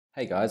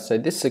Hey guys, so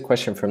this is a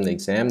question from the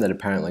exam that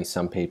apparently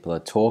some people are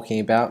talking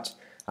about,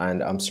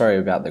 and I'm sorry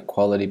about the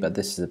quality, but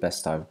this is the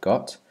best I've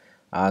got.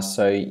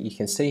 So you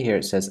can see here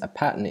it says a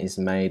pattern is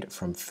made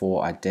from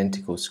 4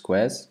 identical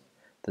squares.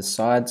 The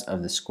sides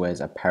of the squares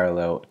are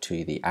parallel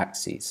to the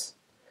axes.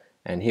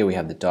 And here we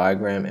have the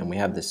diagram, and we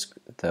have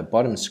the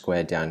bottom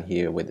square down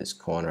here with its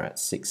corner at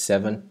 6,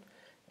 7,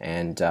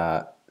 and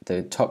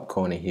the top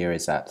corner here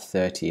is at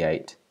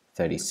 38,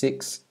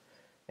 36.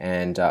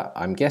 And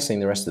I'm guessing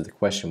the rest of the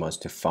question was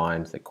to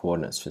find the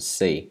coordinates for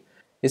C.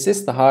 Is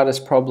this the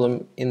hardest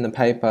problem in the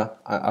paper?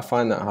 I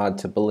find that hard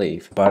to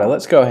believe, but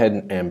let's go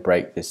ahead and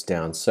break this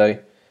down. So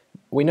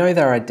we know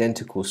they're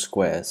identical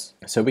squares,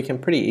 so we can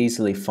pretty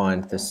easily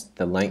find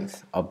the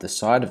length of the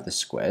side of the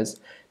squares.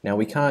 Now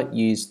we can't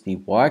use the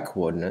y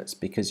coordinates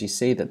because you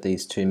see that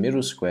these two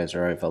middle squares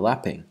are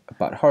overlapping,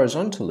 but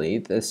horizontally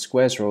the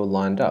squares are all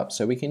lined up,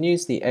 so we can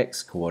use the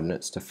x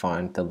coordinates to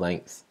find the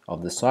length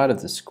of the side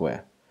of the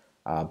square.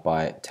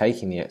 By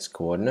taking the x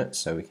coordinate,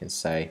 so we can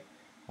say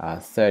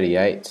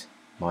 38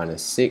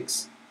 minus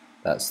 6,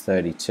 that's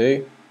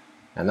 32,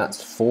 and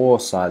that's 4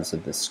 sides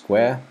of the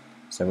square,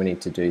 so we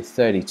need to do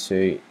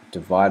 32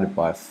 divided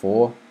by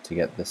 4 to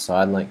get the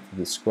side length of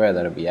the square.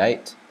 That'll be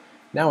 8.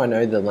 Now I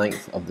know the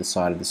length of the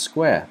side of the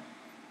square,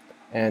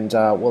 and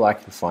well, I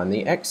can find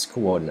the x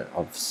coordinate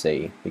of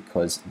C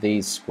because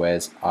these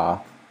squares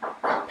are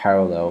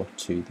parallel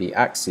to the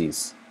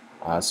axes.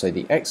 So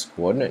the x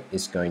coordinate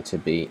is going to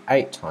be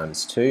 8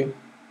 times 2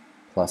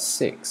 plus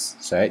 6.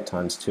 So 8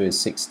 times 2 is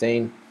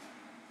 16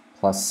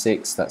 plus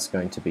 6, that's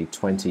going to be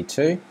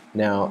 22.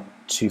 Now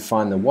to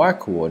find the y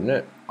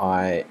coordinate,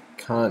 I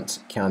can't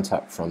count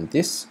up from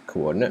this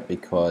coordinate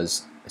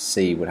because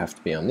C would have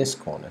to be on this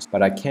corner.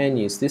 But I can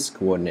use this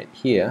coordinate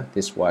here,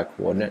 this y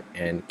coordinate,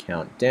 and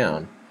count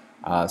down.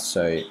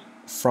 So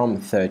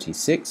from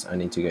 36, I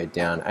need to go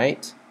down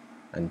 8.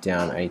 And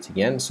down 8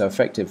 again, so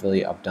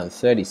effectively I've done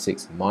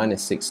 36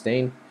 minus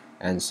 16,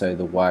 and so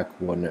the y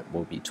coordinate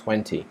will be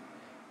 20.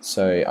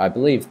 So I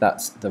believe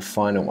that's the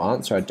final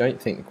answer. I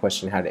don't think the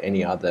question had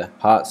any other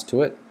parts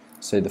to it,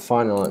 so the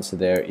final answer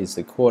there is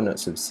the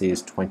coordinates of C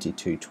is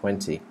 22,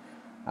 20.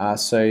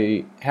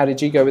 So how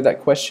did you go with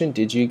that question?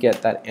 Did you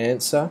get that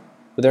answer?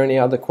 Were there any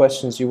other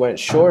questions you weren't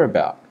sure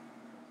about?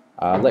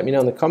 Let me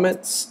know in the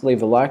comments,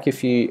 leave a like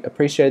if you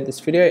appreciated this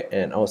video,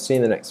 and I'll see you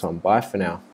in the next one. Bye for now.